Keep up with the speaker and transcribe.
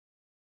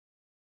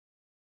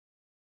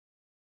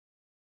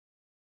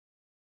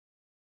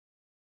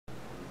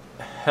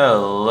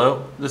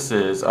Hello, this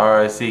is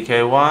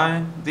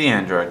RICKY, the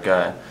Android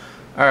guy.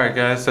 Alright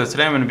guys, so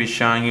today I'm going to be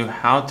showing you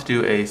how to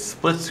do a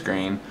split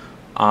screen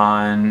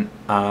on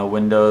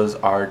Windows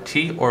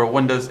RT or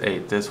Windows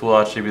 8. This will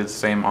actually be the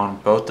same on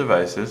both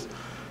devices.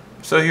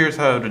 So here's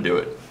how to do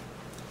it.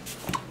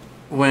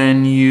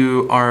 When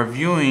you are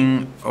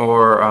viewing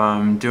or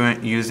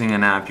using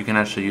an app, you can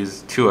actually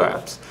use two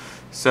apps.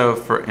 So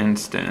for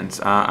instance,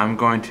 I'm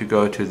going to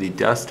go to the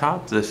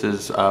desktop. This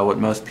is what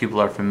most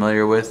people are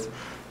familiar with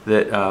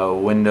that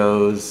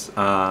Windows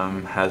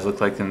has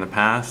looked like in the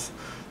past.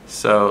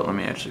 So let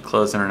me actually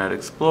close Internet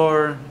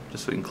Explorer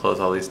just so we can close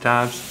all these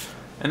tabs.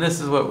 And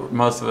this is what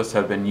most of us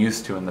have been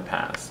used to in the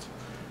past.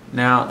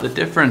 Now the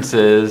difference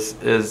is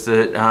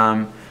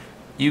that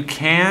you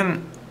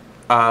can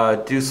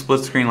do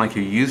split screen like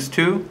you used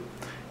to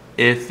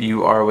if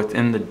you are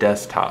within the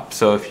desktop.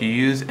 So if you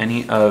use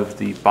any of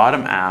the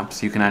bottom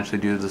apps, you can actually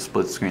do the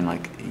split screen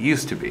like it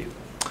used to be.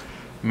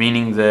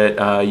 Meaning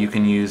that you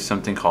can use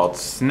something called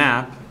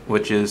Snap,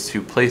 which is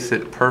to place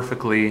it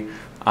perfectly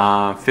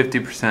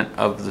 50%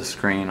 of the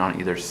screen on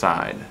either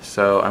side.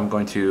 So I'm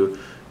going to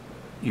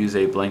use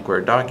a blank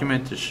Word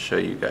document to show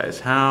you guys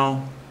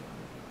how.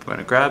 I'm going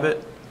to grab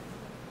it,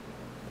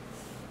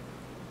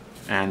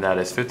 and that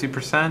is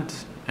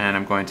 50%, and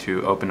I'm going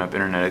to open up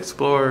Internet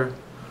Explorer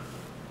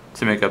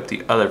to make up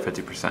the other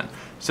 50%.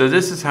 So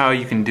this is how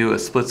you can do a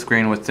split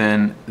screen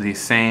within the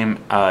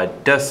same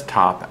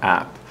desktop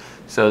app.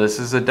 So this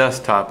is a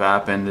desktop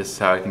app, and this is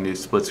how I can do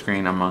split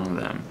screen among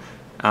them.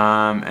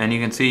 And you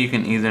can see you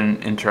can either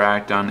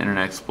interact on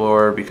Internet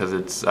Explorer because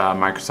it's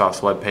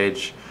Microsoft's web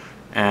page,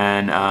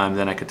 and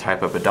then I could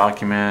type up a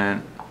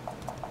document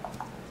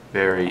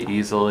very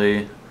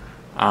easily.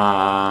 This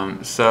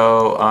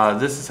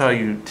is how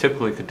you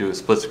typically could do a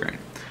split screen.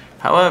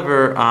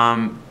 However,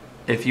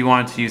 if you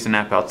wanted to use an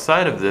app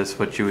outside of this,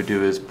 what you would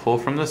do is pull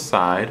from the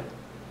side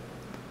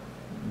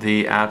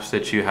the apps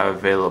that you have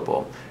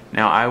available.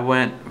 Now I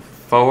went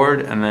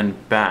forward and then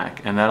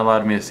back, and that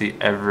allowed me to see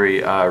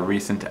every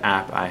recent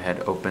app I had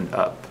opened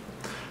up.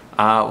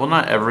 Well,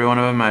 not every one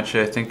of them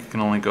actually. I think you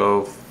can only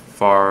go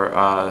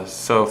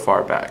so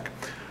far back.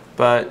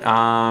 But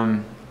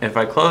if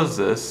I close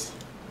this,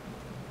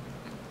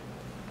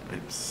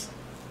 oops.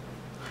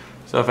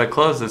 So if I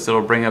close this,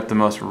 it'll bring up the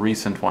most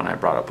recent one I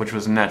brought up, which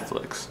was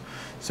Netflix.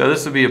 So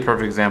this would be a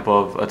perfect example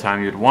of a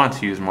time you'd want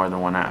to use more than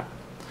one app.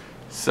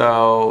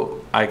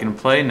 So I can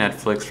play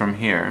Netflix from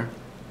here,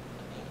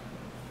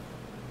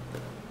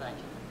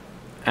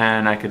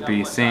 and I could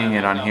be seeing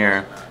it on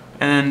here,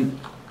 and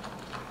then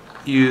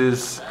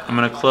I'm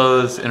going to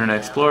close Internet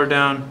Explorer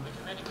down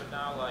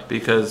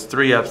because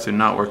 3 apps do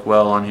not work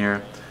well on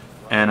here,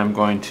 and I'm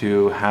going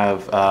to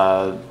have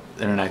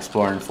Internet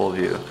Explorer in full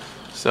view.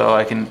 So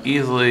I can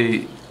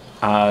easily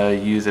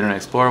use Internet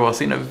Explorer while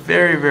seeing a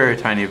very, very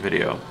tiny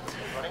video.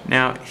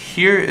 Now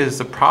here is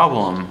the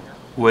problem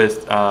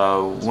with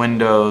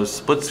Windows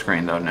split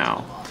screen though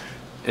now,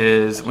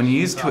 is when you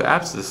use 2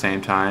 apps at the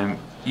same time,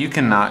 you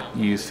cannot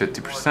use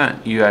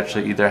 50%. You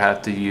actually either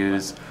have to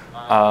use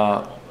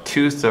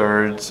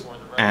 2/3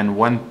 and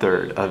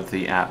 1/3 of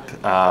the app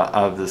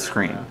of the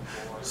screen.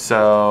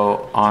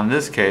 So on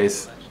this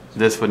case,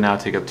 this would now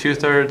take up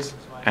 2/3,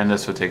 and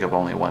this would take up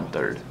only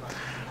 1/3.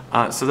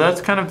 So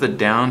that's kind of the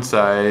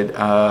downside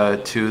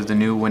to the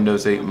new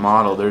Windows 8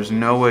 model. There's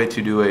no way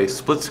to do a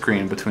split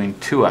screen between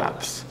 2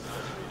 apps,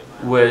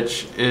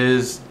 which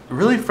is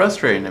really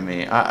frustrating to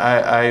me.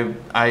 I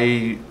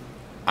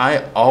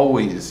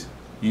always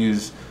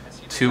use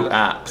 2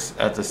 apps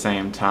at the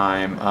same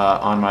time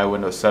on my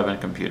Windows 7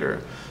 computer.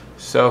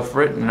 So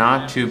for it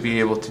not to be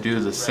able to do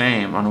the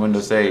same on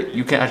Windows 8,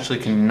 you actually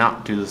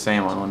cannot do the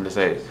same on Windows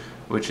 8,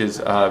 which is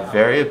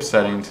very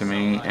upsetting to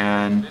me,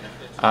 and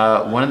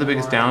one of the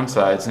biggest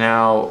downsides.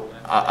 Now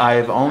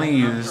I've only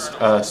used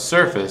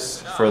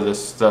Surface for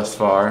this thus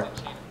far,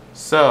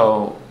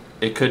 so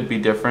it could be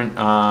different,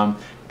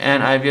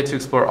 and I've yet to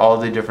explore all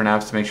the different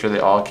apps to make sure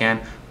they all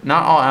can.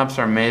 Not all apps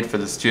are made for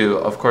this too.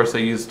 Of course I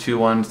use 2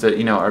 ones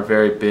that are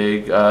very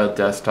big,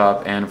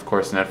 desktop and of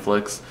course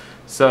Netflix.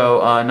 So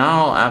not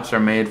all apps are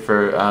made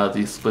for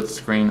the split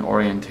screen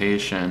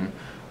orientation,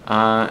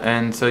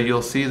 and so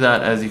you'll see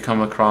that as you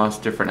come across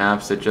different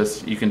apps that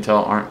just you can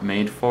tell aren't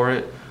made for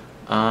it.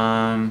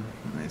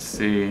 Let's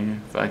see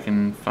if I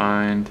can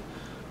find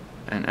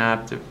an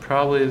app that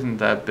probably isn't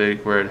that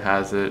big where it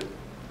has it.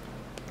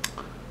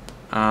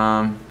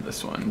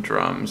 This one,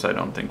 Drums, I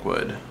don't think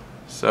would.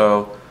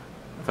 So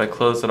if I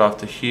close it off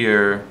to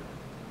here,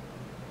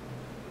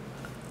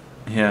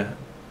 yeah,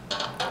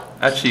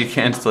 actually you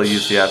can still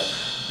use the app,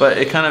 but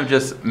it kind of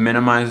just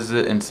minimizes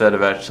it instead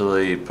of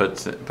actually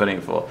putting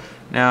it full.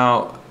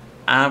 Now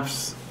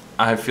apps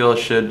I feel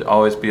should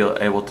always be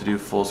able to do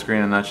full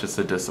screen, and that's just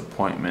a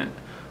disappointment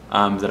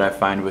that I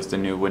find with the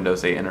new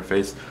Windows 8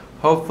 interface.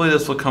 Hopefully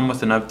this will come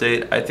with an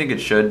update. I think it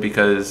should,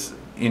 because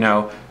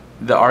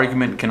the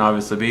argument can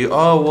obviously be,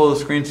 oh well, the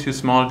screen's too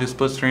small to do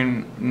split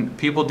screen.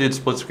 People did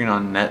split screen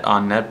on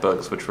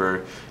netbooks, which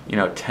were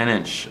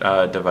 10-inch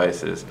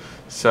devices.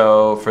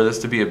 So for this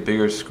to be a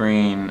bigger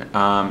screen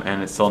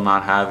and it's still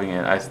not having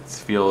it, I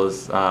feel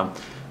is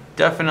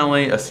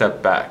definitely a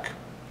step back.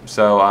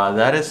 So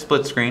that is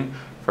split screen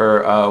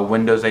for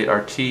Windows 8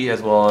 RT,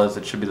 as well as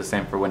it should be the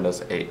same for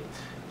Windows 8.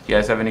 If you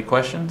guys have any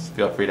questions,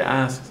 feel free to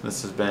ask.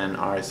 This has been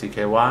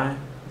RICKY,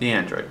 the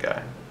Android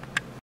Guy.